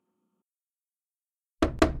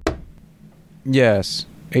Yes.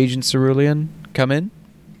 Agent Cerulean, come in.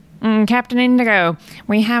 Captain Indigo,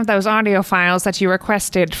 we have those audio files that you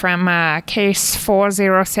requested from case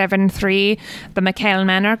 4073, the McHale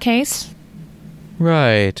Manor case.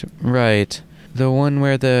 Right. The one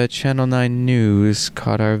where the Channel 9 News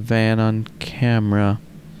caught our van on camera.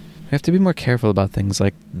 We have to be more careful about things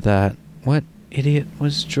like that. What idiot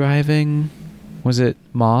was driving? Was it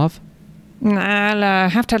Mauve? I'll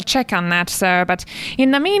have to check on that, sir, but in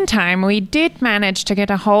the meantime, we did manage to get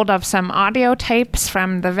a hold of some audio tapes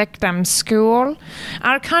from the victim's school.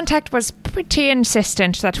 Our contact was pretty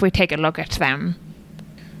insistent that we take a look at them.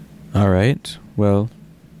 All right. Well,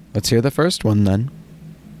 let's hear the first one then.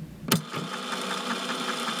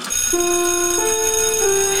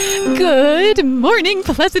 Good morning,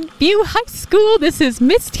 Pleasant View High School. This is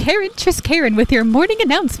Miss Karen Triskaren with your morning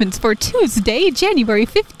announcements for Tuesday, January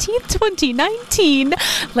 15th, 2019.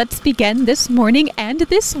 Let's begin this morning and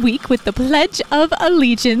this week with the Pledge of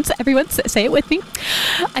Allegiance. Everyone say it with me.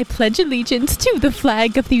 I pledge allegiance to the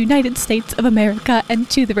flag of the United States of America and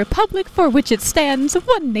to the republic for which it stands,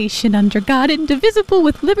 one nation under God, indivisible,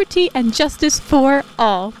 with liberty and justice for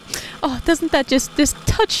all. Oh, doesn't that just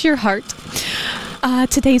touch your heart?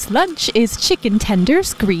 Today's lunch is chicken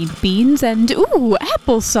tenders, green beans, and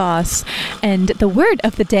applesauce. And the word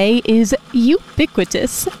of the day is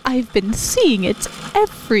ubiquitous. I've been seeing it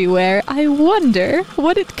everywhere. I wonder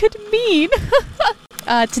what it could mean.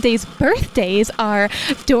 Today's birthdays are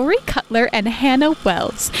Dory Cutler and Hannah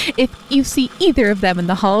Wells. If you see either of them in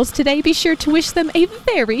the halls today, be sure to wish them a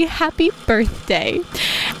very happy birthday.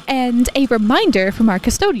 And a reminder from our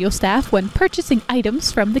custodial staff, when purchasing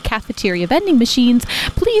items from the cafeteria vending machines,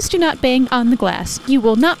 please do not bang on the glass. You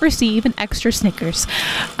will not receive an extra Snickers.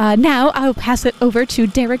 Now I'll pass it over to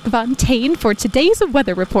Derek Von Taine for today's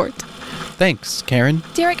weather report. Thanks, Karen.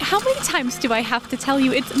 Derek, how many times do I have to tell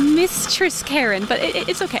you it's Mistress Karen? But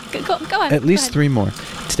it's okay. Go on. At least 3 more.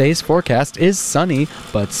 Today's forecast is sunny,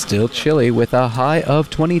 but still chilly, with a high of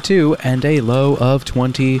 22 and a low of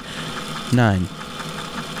 29.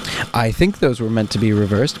 I think those were meant to be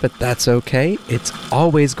reversed, but that's okay. It's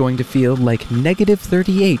always going to feel like negative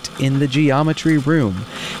 38 in the geometry room.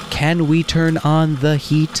 Can we turn on the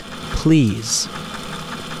heat, please?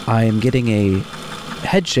 I am getting a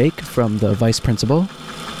head shake from the vice principal.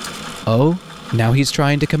 Oh, now he's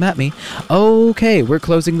trying to come at me. Okay, we're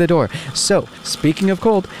closing the door. So, speaking of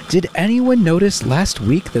cold, did anyone notice last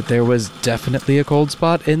week that there was definitely a cold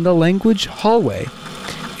spot in the language hallway?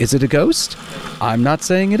 Is it a ghost? I'm not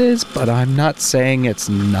saying it is, but I'm not saying it's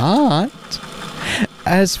not.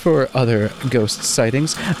 As for other ghost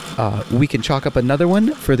sightings, we can chalk up another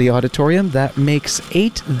one for the auditorium. That makes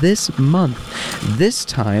 8 this month. This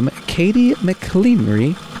time, Katie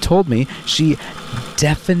McLeanery told me she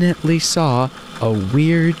definitely saw a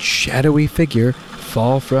weird, shadowy figure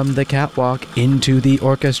fall from the catwalk into the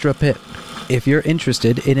orchestra pit. If you're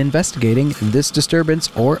interested in investigating this disturbance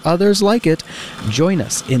or others like it, join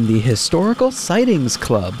us in the Historical Sightings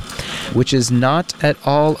Club, which is not at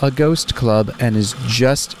all a ghost club and is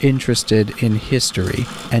just interested in history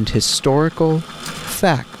and historical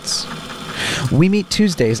facts. We meet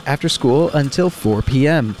Tuesdays after school until 4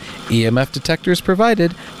 p.m. EMF detectors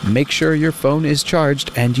provided. Make sure your phone is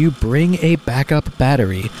charged and you bring a backup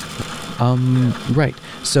battery. Right.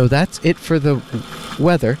 So that's it for the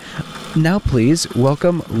weather. Now please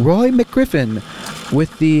welcome Roy McGriffin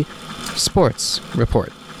with the sports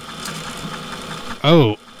report.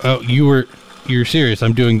 Oh, you're serious.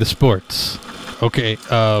 I'm doing the sports. Okay,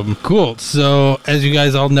 cool. So, as you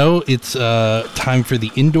guys all know, it's time for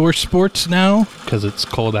the indoor sports now, because it's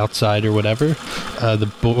cold outside or whatever.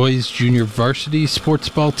 The boys' junior varsity sports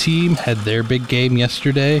ball team had their big game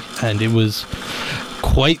yesterday, and it was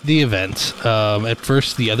quite the event. At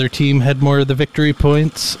first, the other team had more of the victory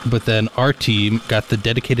points, but then our team got the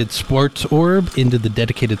dedicated sports orb into the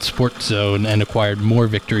dedicated sports zone and acquired more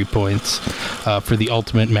victory points for the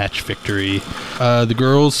ultimate match victory. The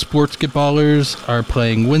girls' sports getballers are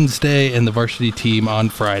playing Wednesday and the varsity team on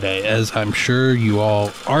Friday, as I'm sure you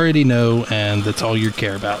all already know, and that's all you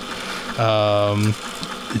care about.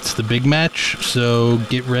 It's the big match, so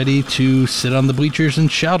get ready to sit on the bleachers and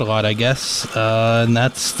shout a lot, I guess. And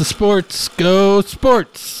that's the sports. Go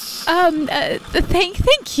sports!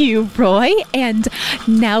 Thank you, Roy. And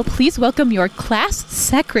now please welcome your class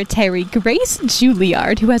secretary, Grace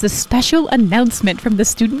Juilliard, who has a special announcement from the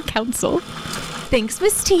student council. Thanks,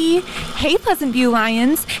 Miss T. Hey, Pleasant View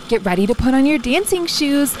Lions. Get ready to put on your dancing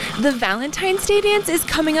shoes. The Valentine's Day dance is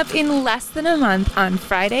coming up in less than a month on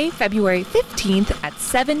Friday, February 15th at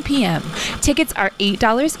 7 p.m. Tickets are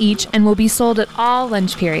 $8 each and will be sold at all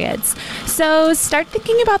lunch periods. So start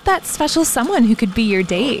thinking about that special someone who could be your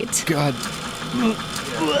date. God.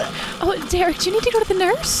 Oh, Derek, do you need to go to the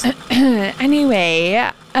nurse?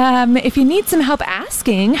 Anyway, if you need some help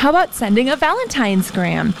asking, how about sending a Valentine's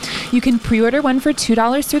gram? You can pre-order one for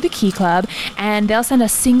 $2 through the Key Club, and they'll send a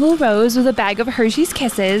single rose with a bag of Hershey's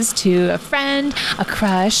Kisses to a friend, a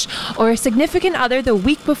crush, or a significant other the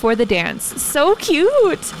week before the dance. So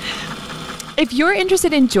cute! If you're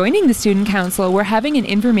interested in joining the student council, we're having an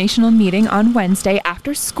informational meeting on Wednesday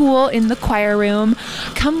after school in the choir room.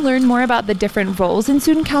 Come learn more about the different roles in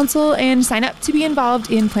student council and sign up to be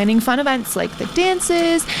involved in planning fun events like the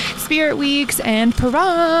dances, spirit weeks, and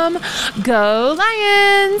prom. Go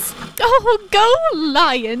Lions! Oh, go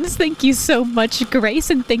Lions! Thank you so much, Grace,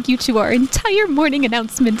 and thank you to our entire morning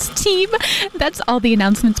announcements team. That's all the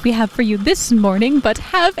announcements we have for you this morning, but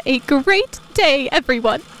have a great day,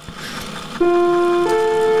 everyone.